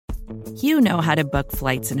You know how to book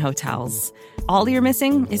flights and hotels. All you're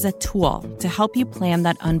missing is a tool to help you plan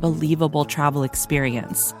that unbelievable travel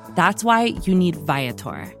experience. That's why you need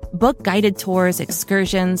Viator. Book guided tours,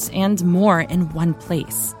 excursions, and more in one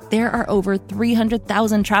place. There are over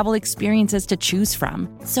 300,000 travel experiences to choose from,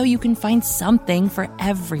 so you can find something for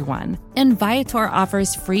everyone. And Viator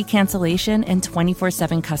offers free cancellation and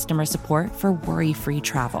 24/7 customer support for worry-free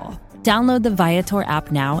travel. Download the Viator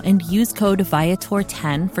app now and use code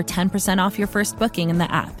Viator10 for 10% off your first booking in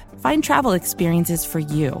the app. Find travel experiences for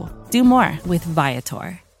you. Do more with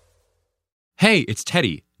Viator. Hey, it's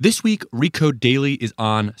Teddy. This week, Recode Daily is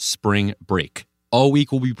on spring break. All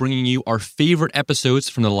week, we'll be bringing you our favorite episodes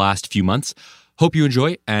from the last few months. Hope you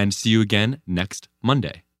enjoy, and see you again next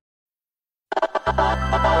Monday.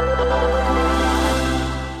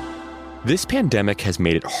 This pandemic has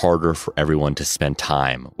made it harder for everyone to spend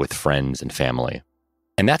time with friends and family.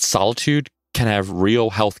 And that solitude can have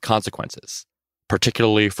real health consequences,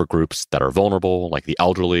 particularly for groups that are vulnerable, like the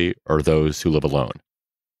elderly or those who live alone.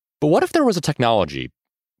 But what if there was a technology,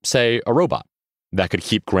 say a robot, that could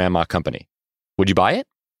keep grandma company? Would you buy it?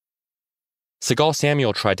 Sigal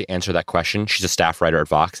Samuel tried to answer that question. She's a staff writer at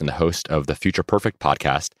Vox and the host of the Future Perfect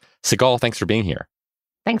podcast. Sigal, thanks for being here.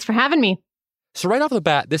 Thanks for having me. So right off the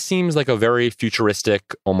bat, this seems like a very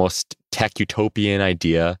futuristic, almost tech utopian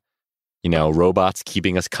idea. You know, robots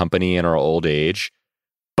keeping us company in our old age.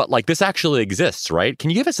 But like this actually exists, right? Can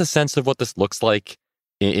you give us a sense of what this looks like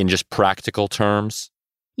in just practical terms?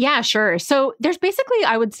 Yeah, sure. So there's basically,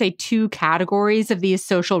 I would say, two categories of these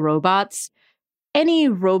social robots. Any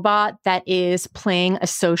robot that is playing a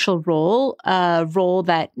social role, a role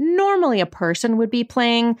that normally a person would be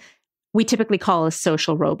playing, we typically call a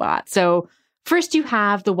social robot. So first, you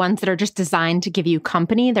have the ones that are just designed to give you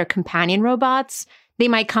company. They're companion robots. They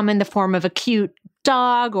might come in the form of a cute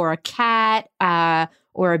dog or a cat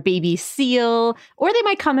or a baby seal, or they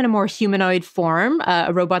might come in a more humanoid form,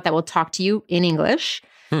 a robot that will talk to you in English.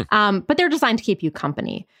 But they're designed to keep you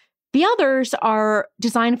company. The others are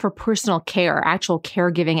designed for personal care, actual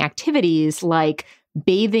caregiving activities like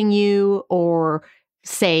bathing you or,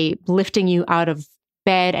 say, lifting you out of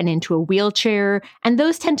bed and into a wheelchair. And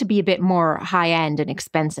those tend to be a bit more high-end and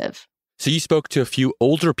expensive. So you spoke to a few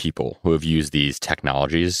older people who have used these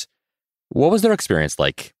technologies. What was their experience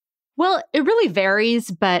like? Well, it really varies,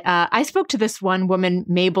 but I spoke to this one woman,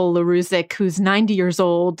 Mabel LaRuzic, who's 90 years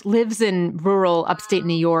old, lives in rural upstate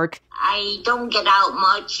New York. I don't get out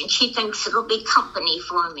much, and she thinks it'll be company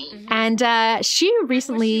for me. And she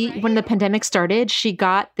recently, when the pandemic started, she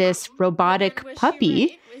got this robotic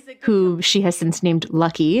puppy, who she has since named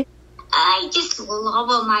Lucky. I just love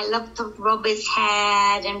him. I love to rub his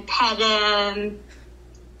head and pet him.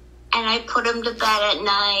 And I put him to bed at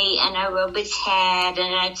night, and I rub his head,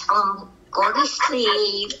 and I tell him, go to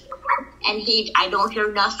sleep. And I don't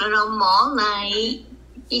hear nothing of him all night.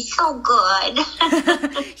 He's so good.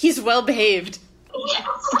 He's well behaved.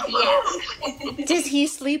 Yes. Does he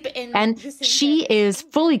sleep in? And she is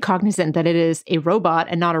fully cognizant that it is a robot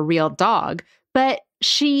and not a real dog, but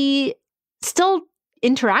she still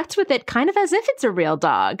interacts with it kind of as if it's a real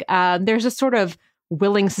dog. There's a sort of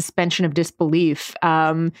willing suspension of disbelief,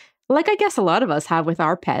 like I guess a lot of us have with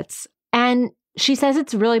our pets. And she says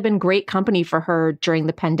it's really been great company for her during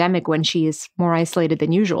the pandemic when she is more isolated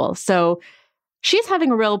than usual. So she's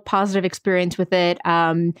having a real positive experience with it.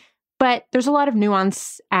 But there's a lot of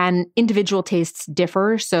nuance and individual tastes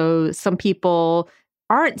differ. So some people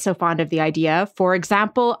aren't so fond of the idea. For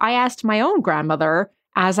example, I asked my own grandmother,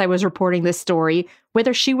 as I was reporting this story,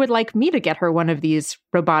 whether she would like me to get her one of these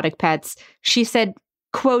robotic pets. She said,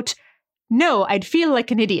 quote, "No, I'd feel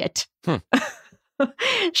like an idiot."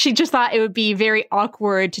 She just thought it would be very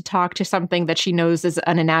awkward to talk to something that she knows is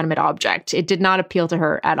an inanimate object. It did not appeal to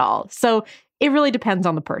her at all. So it really depends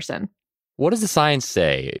on the person. What does the science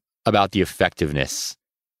say about the effectiveness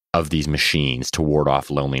of these machines to ward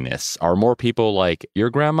off loneliness? Are more people like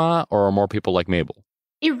your grandma or are more people like Mabel?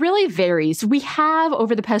 It really varies. We have,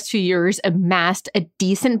 over the past few years, amassed a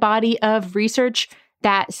decent body of research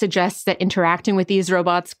that suggests that interacting with these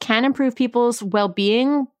robots can improve people's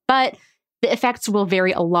well-being, but the effects will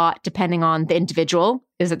vary a lot depending on the individual.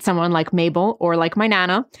 Is it someone like Mabel or like my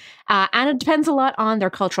Nana? And it depends a lot on their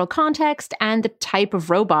cultural context and the type of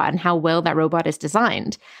robot and how well that robot is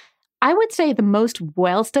designed. I would say the most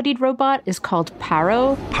well-studied robot is called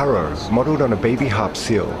Paro. Paro, modeled on a baby harp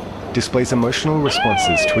seal, displays emotional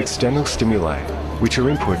responses to external stimuli, which are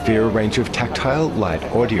input via a range of tactile, light,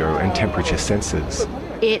 audio, and temperature sensors.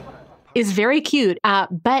 It is very cute,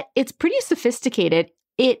 but it's pretty sophisticated.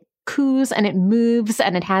 It coos and it moves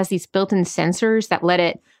and it has these built-in sensors that let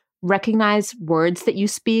it recognize words that you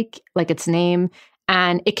speak, like its name,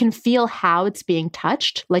 and it can feel how it's being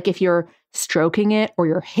touched, like if you're stroking it or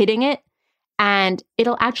you're hitting it, and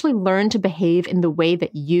it'll actually learn to behave in the way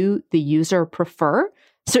that you, the user, prefer.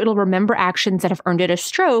 So it'll remember actions that have earned it a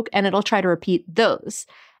stroke, and it'll try to repeat those.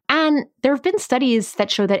 And there have been studies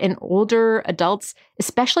that show that in older adults,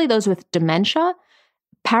 especially those with dementia,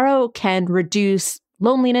 Paro can reduce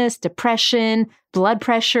loneliness, depression, blood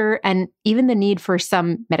pressure, and even the need for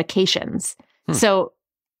some medications. So,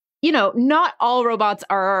 not all robots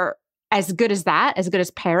are as good as that, as good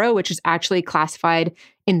as Paro, which is actually classified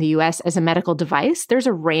in the US as a medical device. There's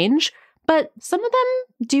a range, but some of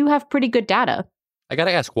them do have pretty good data. I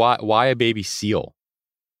gotta ask, why a baby seal?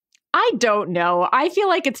 I don't know. I feel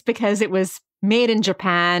like it's because it was made in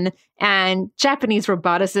Japan, and Japanese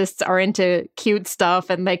roboticists are into cute stuff,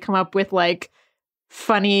 and they come up with like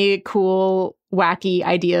funny, cool, wacky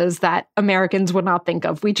ideas that Americans would not think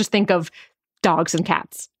of. We just think of dogs and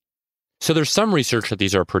cats. So there's some research that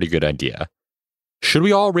these are a pretty good idea. Should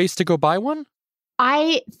we all race to go buy one?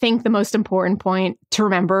 I think the most important point to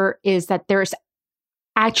remember is that there's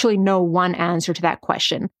actually no one answer to that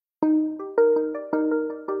question.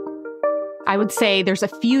 I would say there's a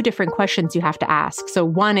few different questions you have to ask. So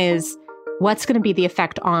one is, what's going to be the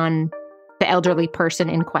effect on the elderly person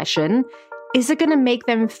in question? Is it going to make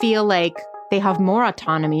them feel like they have more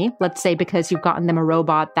autonomy? Let's say because you've gotten them a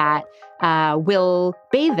robot that will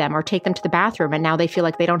bathe them or take them to the bathroom, and now they feel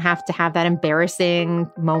like they don't have to have that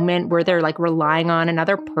embarrassing moment where they're like relying on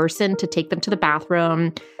another person to take them to the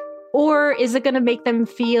bathroom. Or is it going to make them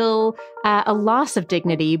feel a loss of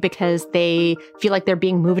dignity because they feel like they're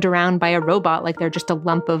being moved around by a robot, like they're just a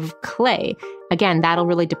lump of clay? Again, that'll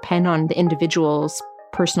really depend on the individual's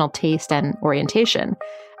personal taste and orientation.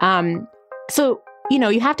 So,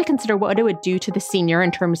 you have to consider what it would do to the senior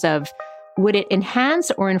in terms of, would it enhance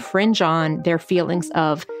or infringe on their feelings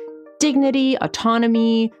of dignity,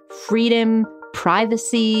 autonomy, freedom,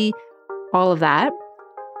 privacy, all of that?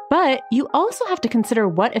 But you also have to consider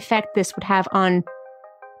what effect this would have on,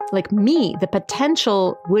 like me, the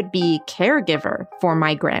potential would-be caregiver for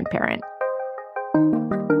my grandparent.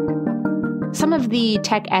 Some of the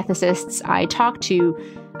tech ethicists I talked to,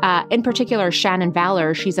 in particular Shannon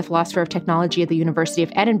Valor, she's a philosopher of technology at the University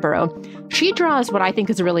of Edinburgh, she draws what I think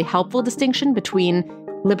is a really helpful distinction between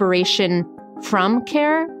liberation from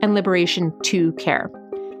care and liberation to care.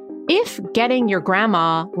 If getting your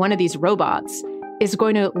grandma one of these robots is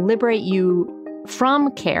going to liberate you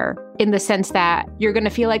from care in the sense that you're going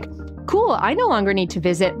to feel like, cool, I no longer need to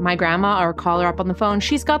visit my grandma or call her up on the phone.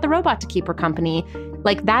 She's got the robot to keep her company.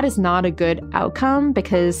 Like, that is not a good outcome,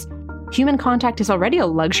 because human contact is already a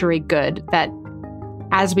luxury good that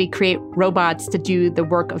as we create robots to do the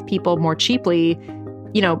work of people more cheaply,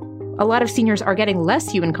 a lot of seniors are getting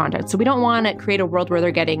less human contact. So we don't want to create a world where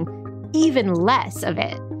they're getting even less of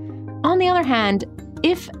it. On the other hand,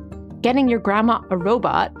 if getting your grandma a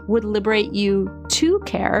robot would liberate you to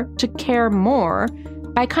care more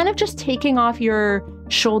by kind of just taking off your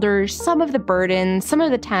shoulders some of the burdens, some of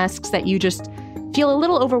the tasks that you just feel a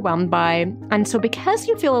little overwhelmed by. And so because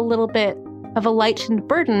you feel a little bit of a lightened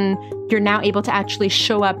burden, you're now able to actually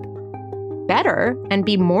show up better and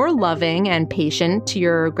be more loving and patient to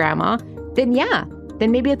your grandma, then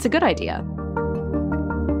maybe it's a good idea.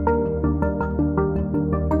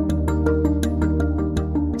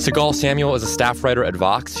 Sigal Samuel is a staff writer at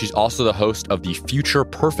Vox. She's also the host of the Future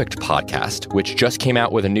Perfect podcast, which just came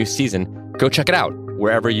out with a new season. Go check it out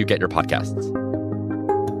wherever you get your podcasts.